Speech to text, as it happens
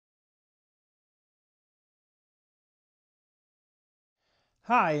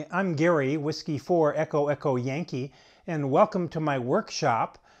Hi, I'm Gary, Whiskey 4 Echo Echo Yankee, and welcome to my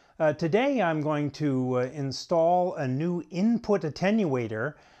workshop. Today I'm going to install a new input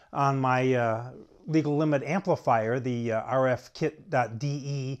attenuator on my legal limit amplifier, the RF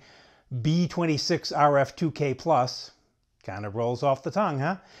kit.de B26 RF 2K Plus. Kind of rolls off the tongue,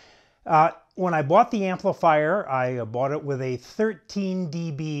 huh? When I bought the amplifier, I bought it with a 13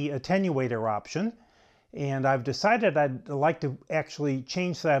 dB attenuator option. And I've decided I'd like to actually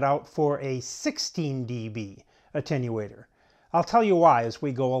change that out for a 16 dB attenuator. I'll tell you why as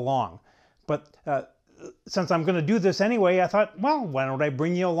we go along. But since I'm going to do this anyway, I thought, well, why don't I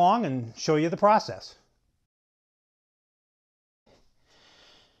bring you along and show you the process.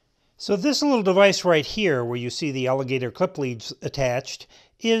 So this little device right here, where you see the alligator clip leads attached,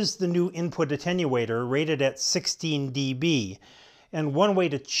 is the new input attenuator rated at 16 dB. And one way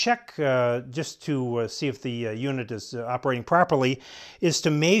to check just to see if the unit is operating properly is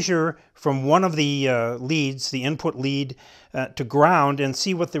to measure from one of the leads, the input lead, to ground and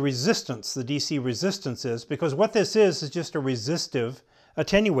see what the resistance, the DC resistance is, because what this is just a resistive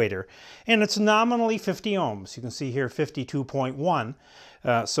attenuator. And it's nominally 50 ohms. You can see here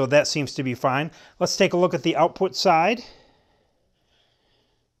 52.1. So that seems to be fine. Let's take a look at the output side.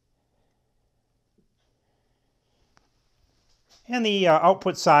 And the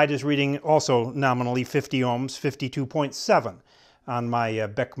output side is reading also nominally 50 ohms, 52.7 on my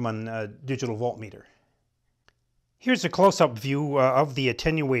Beckman digital voltmeter. Here's a close-up view of the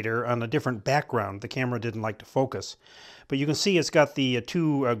attenuator on a different background. The camera didn't like to focus. But you can see it's got the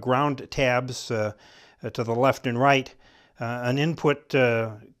two ground tabs to the left and right, an input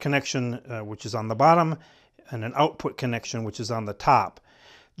connection which is on the bottom, and an output connection which is on the top.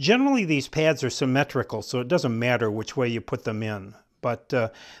 Generally, these pads are symmetrical, so it doesn't matter which way you put them in. But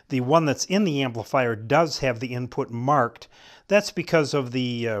the one that's in the amplifier does have the input marked. That's because of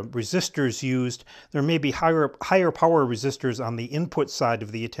the resistors used. There may be higher power resistors on the input side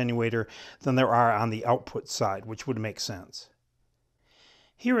of the attenuator than there are on the output side, which would make sense.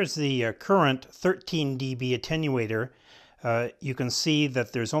 Here is the current 13 dB attenuator. You can see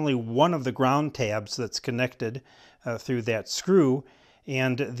that there's only one of the ground tabs that's connected through that screw.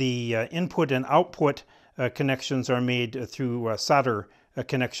 And the input and output connections are made through solder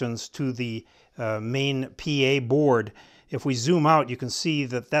connections to the main PA board. If we zoom out, you can see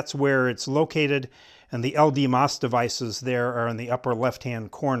that that's where it's located, and the LDMOS devices there are in the upper left-hand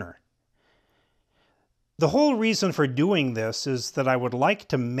corner. The whole reason for doing this is that I would like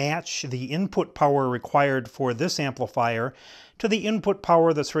to match the input power required for this amplifier to the input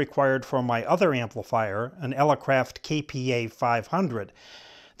power that's required for my other amplifier, an Elecraft KPA 500.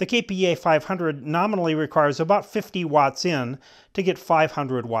 The KPA 500 nominally requires about 50 watts in to get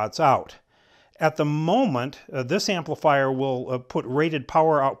 500 watts out. At the moment, this amplifier will put rated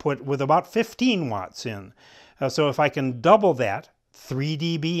power output with about 15 watts in. So if I can double that, 3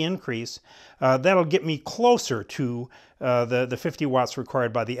 dB increase, that'll get me closer to the 50 watts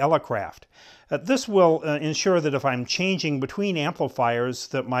required by the Elecraft. This will ensure that if I'm changing between amplifiers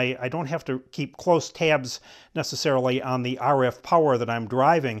that I don't have to keep close tabs necessarily on the RF power that I'm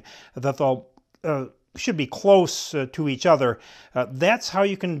driving, that they'll should be close to each other. That's how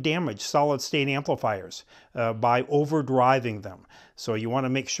you can damage solid-state amplifiers, by overdriving them. So you want to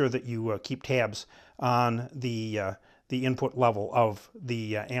make sure that you keep tabs on the input level of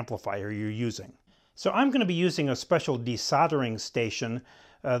the amplifier you're using. So I'm going to be using a special desoldering station.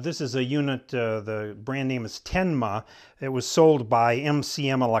 This is a unit, the brand name is Tenma. It was sold by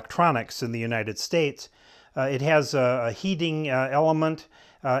MCM Electronics in the United States. It has a heating element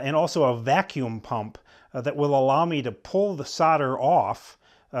and also a vacuum pump that will allow me to pull the solder off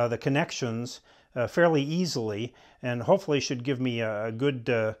the connections fairly easily, and hopefully should give me a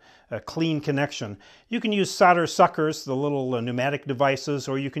good clean connection. You can use solder suckers, the little pneumatic devices,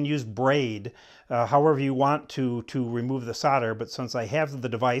 or you can use braid, however you want to remove the solder. But since I have the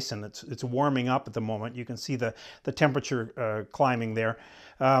device and it's warming up at the moment, you can see the temperature climbing there.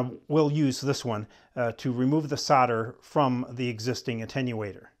 We'll use this one to remove the solder from the existing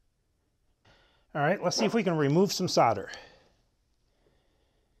attenuator. All right, let's see if we can remove some solder.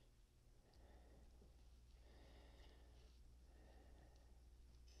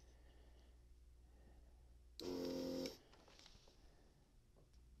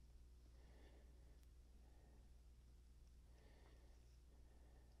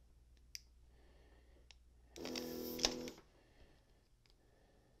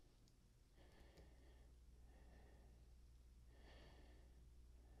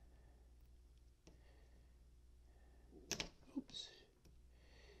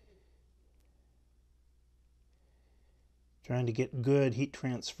 Trying to get good heat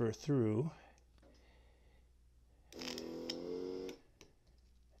transfer through. You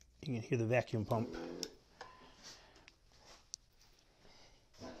can hear the vacuum pump.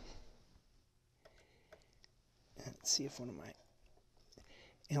 Let's see if one of my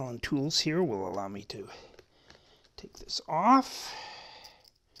Allen tools here will allow me to take this off.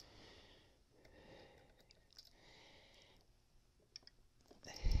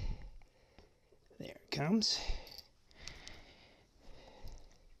 There it comes.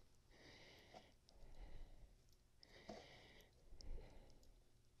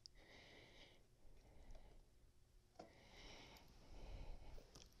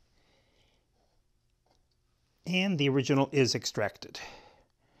 And the original is extracted.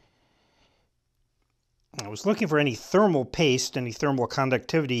 I was looking for any thermal paste, any thermal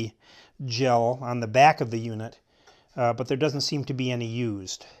conductivity gel on the back of the unit, but there doesn't seem to be any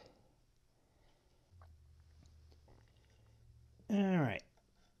used. All right.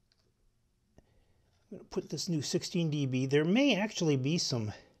 I'm going to put this new 16 dB. There may actually be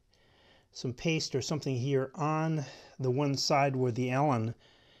some paste or something here on the one side where the Allen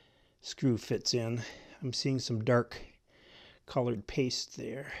screw fits in. I'm seeing some dark colored paste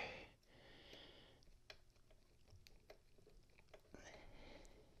there.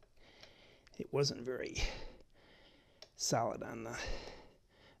 It wasn't very solid on the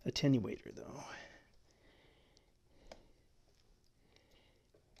attenuator, though.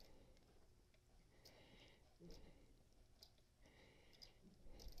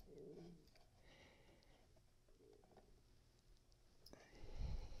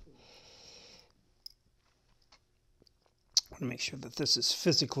 I want to make sure that this is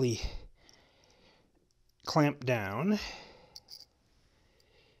physically clamped down.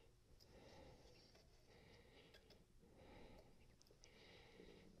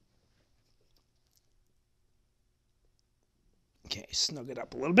 Okay, snug it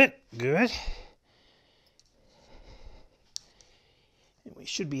up a little bit. Good. And we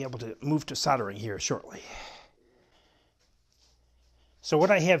should be able to move to soldering here shortly. So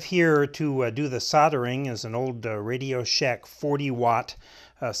what I have here to do the soldering is an old Radio Shack 40-watt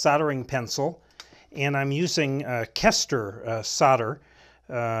soldering pencil. And I'm using Kester solder.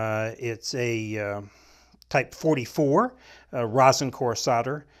 It's a type 44 rosin core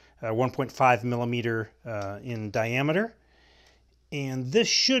solder, 1.5 millimeter in diameter. And this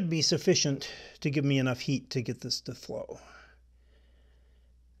should be sufficient to give me enough heat to get this to flow.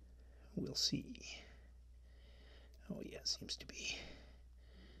 We'll see. Oh yeah, it seems to be.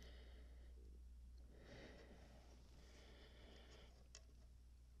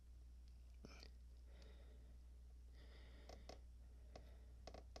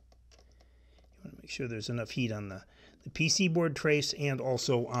 You want to make sure there's enough heat on the PC board trace and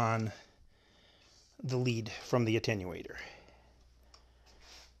also on the lead from the attenuator.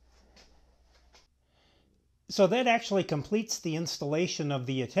 So that actually completes the installation of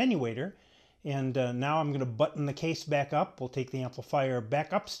the attenuator, and now I'm going to button the case back up. We'll take the amplifier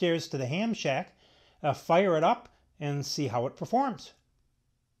back upstairs to the ham shack, fire it up, and see how it performs.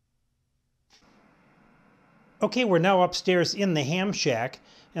 Okay, we're now upstairs in the ham shack,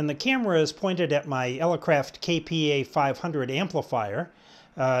 and the camera is pointed at my Elecraft KPA 500 amplifier.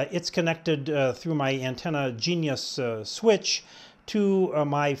 It's connected through my Antenna Genius switch to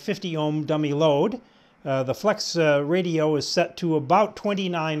my 50 ohm dummy load. The flex radio is set to about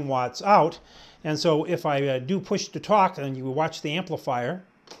 29 watts out, and so if I do push to talk and you watch the amplifier,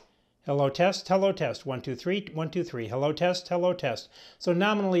 hello test, 1 2 3, 1 2 3, hello test, hello test. So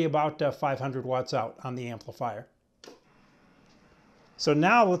nominally about 500 watts out on the amplifier. So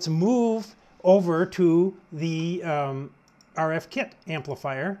now let's move over to the RF kit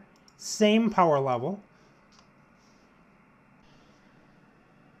amplifier, same power level.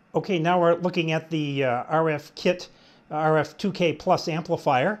 Okay, now we're looking at the RF kit RF 2K Plus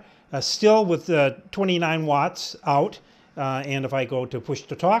amplifier, still with 29 watts out. And if I go to push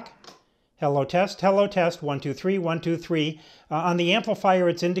to talk, hello test, 1 2 3, 1 2 3. On the amplifier,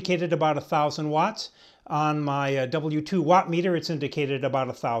 it's indicated about 1,000 watts. On my W2 watt meter, it's indicated about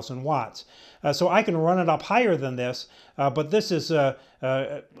 1,000 watts. So I can run it up higher than this, but this is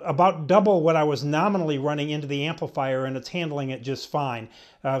about double what I was nominally running into the amplifier, and it's handling it just fine.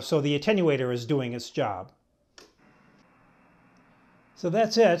 So the attenuator is doing its job. So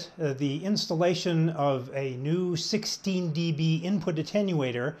that's it, the installation of a new 16 dB input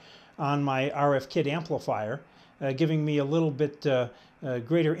attenuator on my RF kit amplifier, giving me a little bit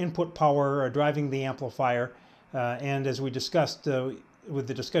greater input power, driving the amplifier, and as we discussed with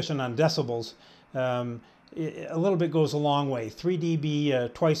the discussion on decibels, a little bit goes a long way. 3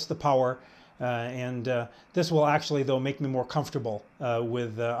 dB, twice the power, This will actually, though, make me more comfortable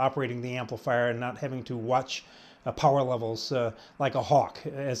with operating the amplifier and not having to watch power levels like a hawk,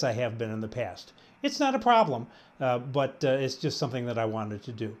 as I have been in the past. It's not a problem, but it's just something that I wanted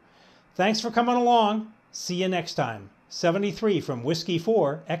to do. Thanks for coming along. See you next time. 73 from Whiskey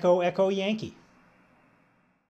 4, Echo Echo Yankee.